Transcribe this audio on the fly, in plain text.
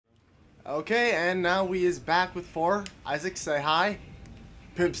Okay, and now we is back with 4. Isaac, say hi.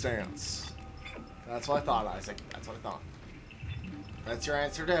 Pimp stance. That's what I thought, Isaac. That's what I thought. That's your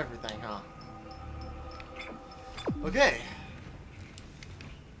answer to everything, huh? Okay.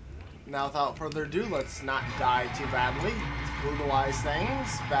 Now, without further ado, let's not die too badly. Let's brutalize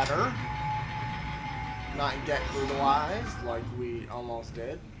things better. Not get brutalized like we almost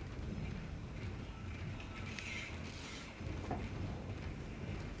did.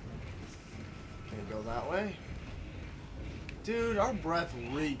 Can you go that way? Dude, our breath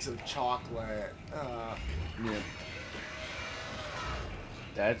reeks of chocolate. Yeah.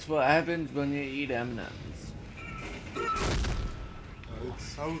 That's what happens when you eat M&Ms. It's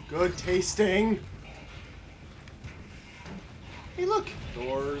so good tasting. Hey, look.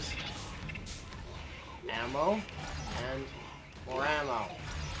 Doors. Ammo. And more ammo.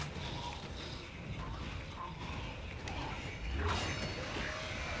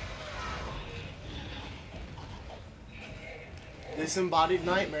 Disembodied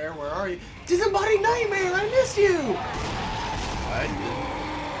Nightmare, where are you? Disembodied Nightmare, I missed you!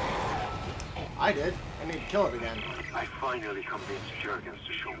 I did. I need to kill it again. I finally convinced Jurgens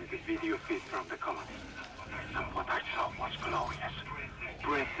to show me the video feed from the colony. And what I saw was glorious.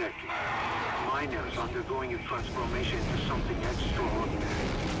 Breathtaking. Miners undergoing a transformation into something extraordinary.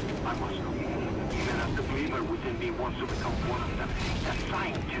 I must know. Even as the believer within me wants to become one of them, the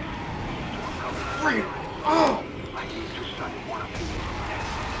scientist to uncover the Bring it! Oh! I need to study one of these.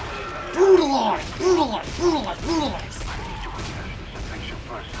 Brutalize! Brutalize! Brutalize! Brutalize! I need to witness this affection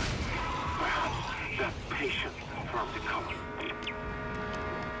first. Perhaps that patient from the colony.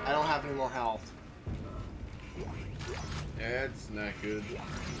 I don't have any more health. That's not good.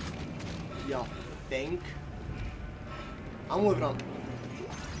 Yo, think? I'm living on...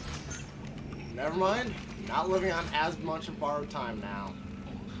 Never mind. Not living on as much of borrowed time now.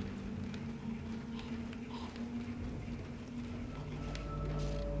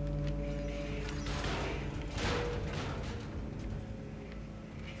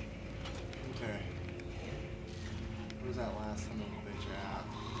 Okay. Where's that last son of a bitch at?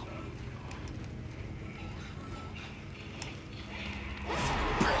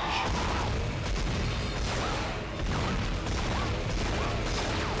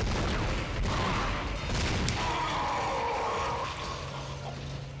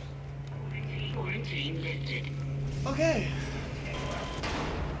 Quarantine lifted. Okay.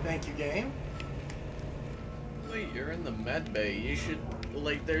 Thank you, game. Wait, you're in the med bay. You should,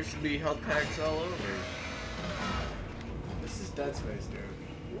 like, there should be health packs all over. This is Dead Space, dude.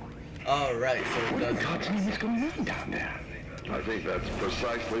 Oh, right, so it What in doesn't. God's name is going on down there? I think that's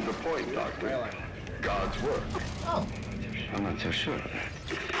precisely the point, Doctor. Really? God's work. Oh. I'm not so sure of that.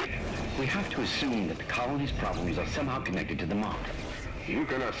 We have to assume that the colony's problems are somehow connected to the mark. You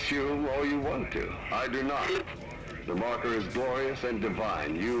can assume all you want to. I do not. The marker is glorious and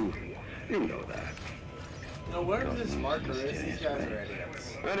divine. You know that. You know, wherever this marker is, these guys are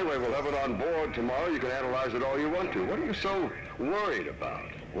idiots. Anyway, we'll have it on board tomorrow. You can analyze it all you want to. What are you so worried about?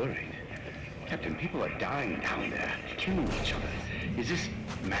 Worried? Captain, people are dying down there, killing each other. Is this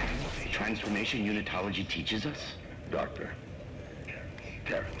math transformation unitology teaches us? Doctor,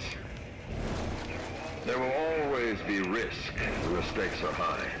 Terrence, there will always be risk when the stakes are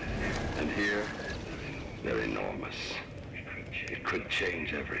high. And here, they're enormous. It could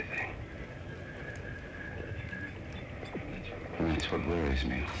change everything. That's what worries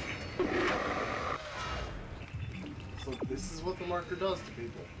me. So this is what the marker does to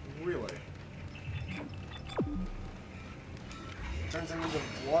people. Really. Turns them into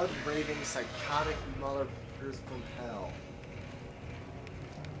blood-raving, psychotic motherfuckers from hell.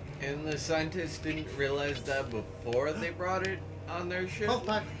 And the scientists didn't realize that before they brought it on their ship? Health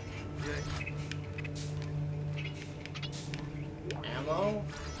pack. Ammo?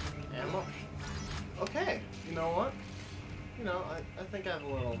 Ammo? Okay, you know what? You know, I think I have a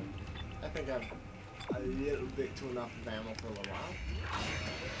little... I think I have a little bit too enough of ammo for a little while.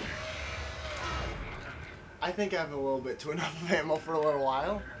 I think I have a little bit too enough of ammo for a little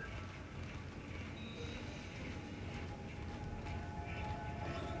while.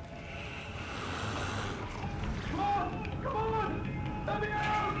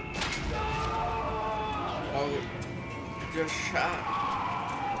 Oh, just shot.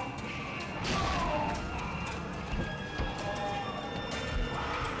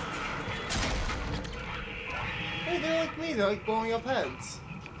 Hey, they're like me. They're like blowing up heads.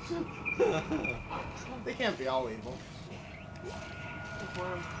 They can't be all evil.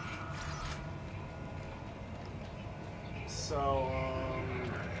 So,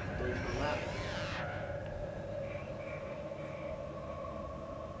 away from that.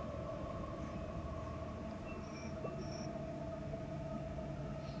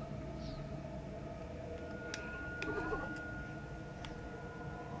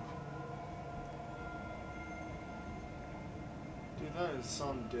 That is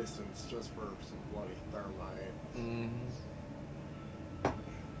some distance just for some bloody thermite. Mm-hmm.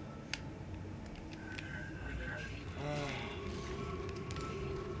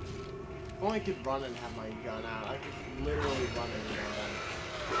 If only I could run and have my gun out. I could literally run and gun.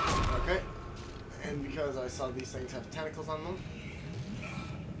 Okay. And because I saw these things have tentacles on them.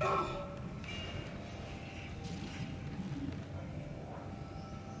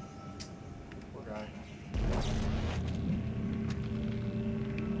 Poor guy.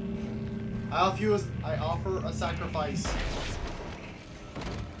 I offer a sacrifice.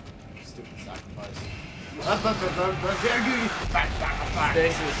 Stupid sacrifice.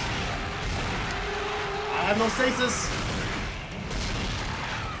 Stasis. I have no stasis.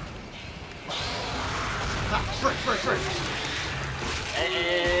 Ah, frick.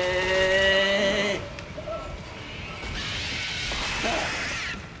 Hey.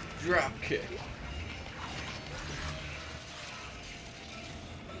 Drop kick.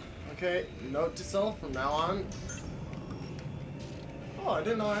 Okay, note to self from now on. Oh, I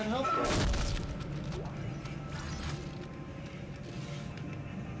didn't know I had health kit.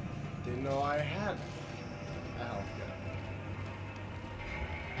 Didn't know I had a health kit.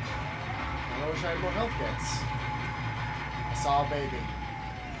 I wish I had more health kits. I saw a baby.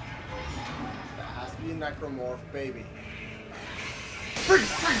 That has to be a necromorph baby. Freak!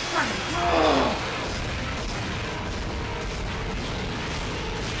 Oh.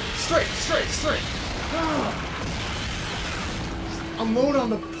 Straight! Unload on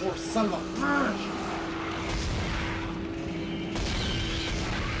the poor son of a bitch!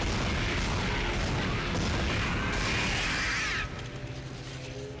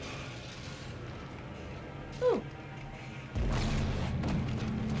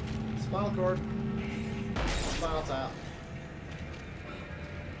 Spinal cord. Spinal tap.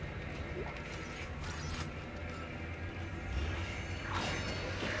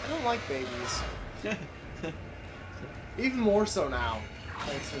 I don't like babies. Even more so now,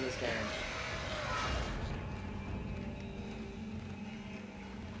 thanks to this game.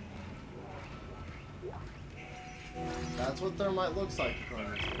 That's what thermite looks like.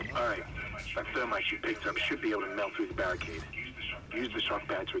 Alright, that thermite you picked up should be able to melt through the barricade. Use the shock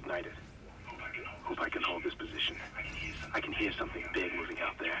pad to ignite it. Hope I can hold this position. I can hear something big moving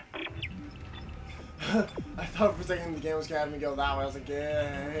out there. I thought for a second the game was gonna have me go that way. I was like,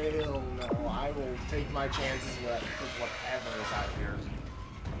 hell no. I will take my chances with whatever is out here.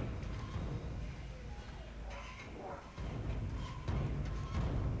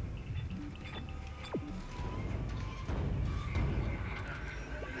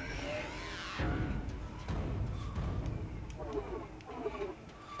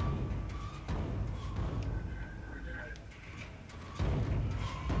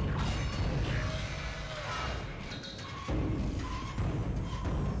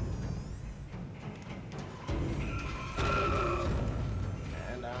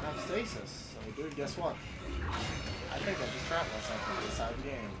 Stasis. So, dude, guess what? I think I just trapped myself on this side of the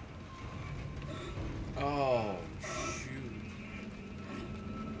game. Oh, shoot.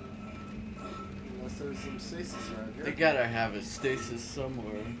 Unless there's some stasis around here. They gotta have a stasis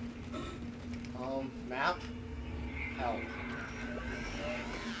somewhere. Map? Help.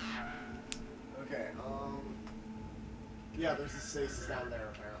 Okay, yeah, there's a stasis down there,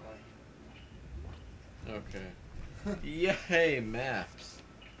 apparently. Okay. Yay, maps.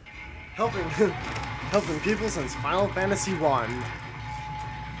 Helping people since Final Fantasy 1.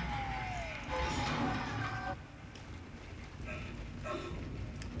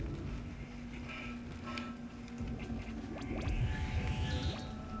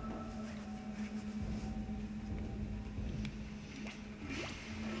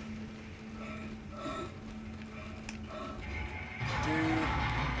 Dude,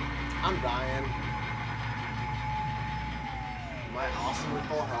 I'm dying. My awesome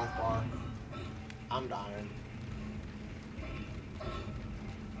recall health bar. I'm dying.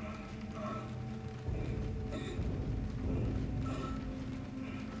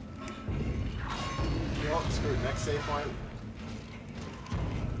 You know what? Screw it. Next save point.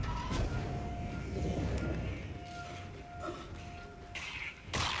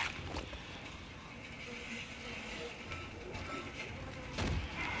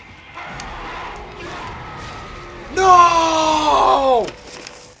 No!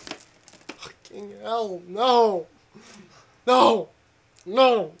 Fucking hell, no! No!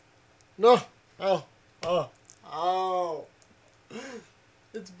 No! No! Oh!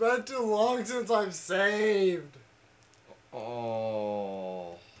 It's been too long since I've saved.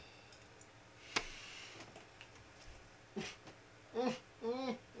 Oh.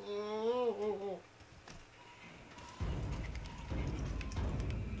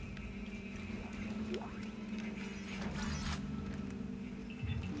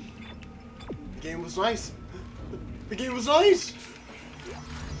 The game was nice. The game was nice.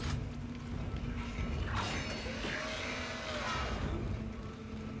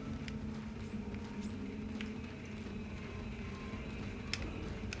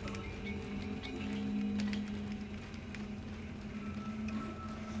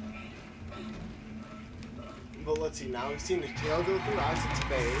 But let's see, now we've seen his tail go through Isaac's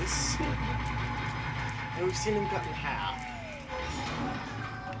face. And we've seen him cut in half.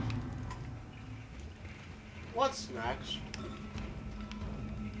 What's next?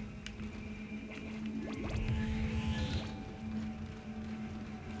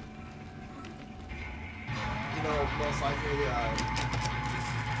 You know, most likely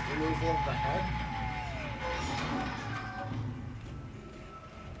removal of the head.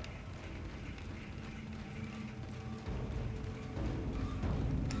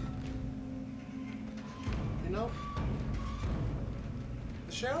 You know,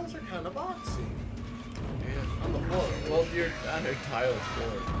 the shadows are kind of boxy. Yeah. On the floor. Well, you're on a tile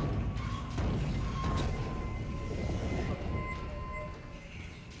floor.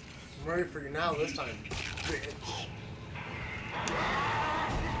 I'm ready for you now this time, bitch.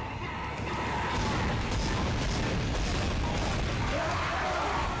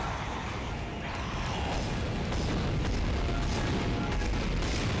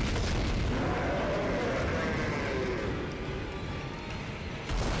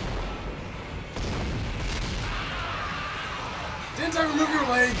 Didn't I remove your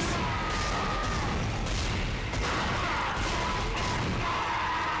legs?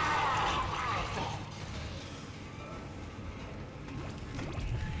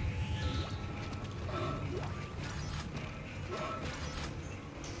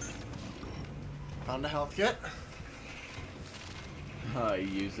 Found a health kit.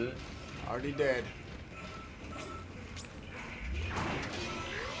 Use it. Already did.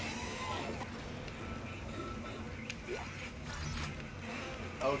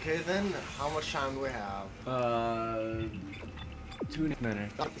 Okay then, how much time do we have? 2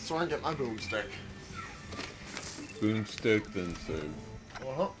 minutes. So I can get my boomstick. Boomstick, then save.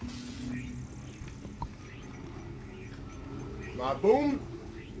 Uh-huh. My boom,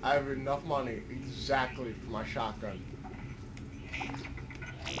 I have enough money exactly for my shotgun.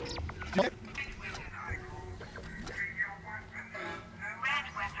 Red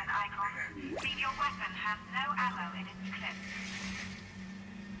weapon icon. Mean your weapon has no ammo in its clip.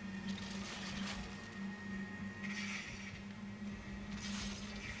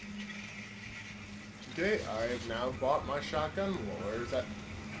 Okay, I've now bought my shotgun. Well, where's that?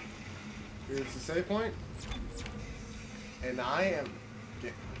 Here's the save point. And I am...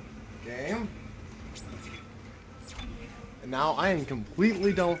 Game? And now I am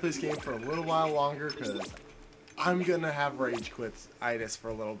completely done with this game for a little while longer because I'm gonna have rage quit-itis for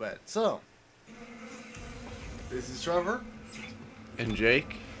a little bit. So, this is Trevor. And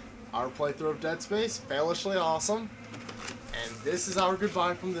Jake? Our playthrough of Dead Space, failishly awesome. And this is our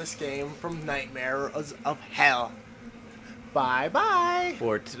goodbye from this game, from Nightmares of Hell. Bye-bye!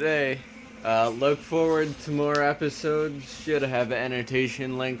 For today. Look forward to more episodes. Should have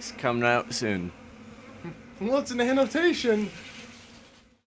annotation links coming out soon. What's an annotation?